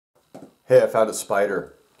Hey, I found a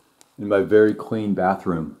spider in my very clean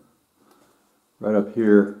bathroom. Right up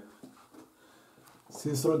here.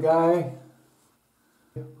 See this little guy?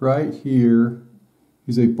 Right here.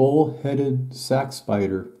 He's a bull-headed Sac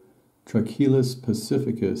Spider, Tranquillus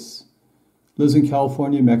pacificus. Lives in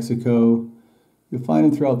California, Mexico. You'll find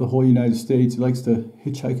him throughout the whole United States. He likes to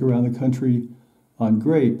hitchhike around the country on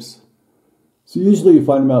grapes. So usually you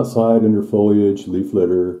find him outside under foliage, leaf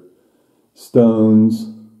litter, stones,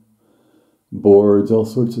 boards, all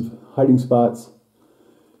sorts of hiding spots.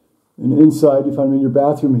 And inside you find him in your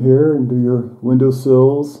bathroom here, under your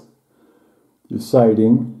windowsills, your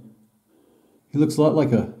siding. He looks a lot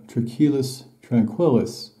like a Trachelas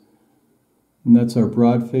tranquillus. And that's our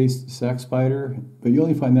broad-faced Sac Spider. But you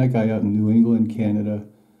only find that guy out in New England, Canada.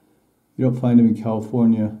 You don't find him in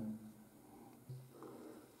California.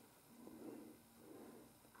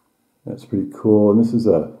 That's pretty cool. And this is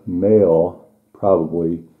a male,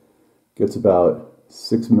 probably. Gets about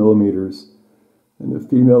 6 millimeters. And the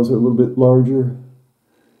females are a little bit larger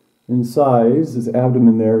in size. His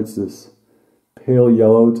abdomen there, it's this pale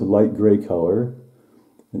yellow to light gray color.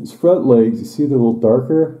 And his front legs, you see they're a little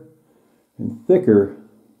darker and thicker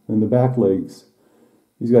than the back legs.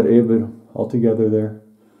 He's got 8 of them all together there.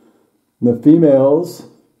 And the females,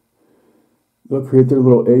 they'll create their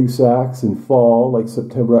little egg sacs in fall, like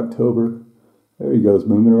September, October. There he goes,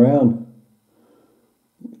 moving around.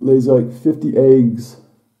 Lays like 50 eggs,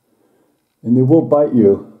 and they will bite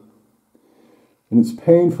you. And it's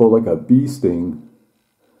painful, like a bee sting.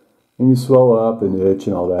 And you swell up and itch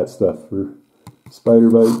and all that stuff for spider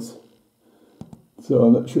bites. So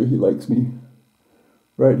I'm not sure he likes me.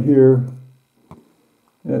 Right here,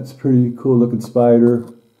 that's a pretty cool looking spider.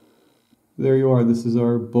 There you are, this is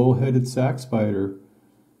our bull-headed Sac Spider,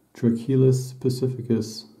 Tranquillus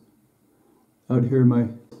pacificus. Out here in my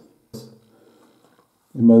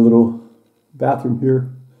little bathroom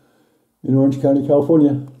here in Orange County,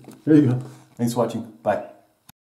 California. There you go. Thanks for watching. Bye.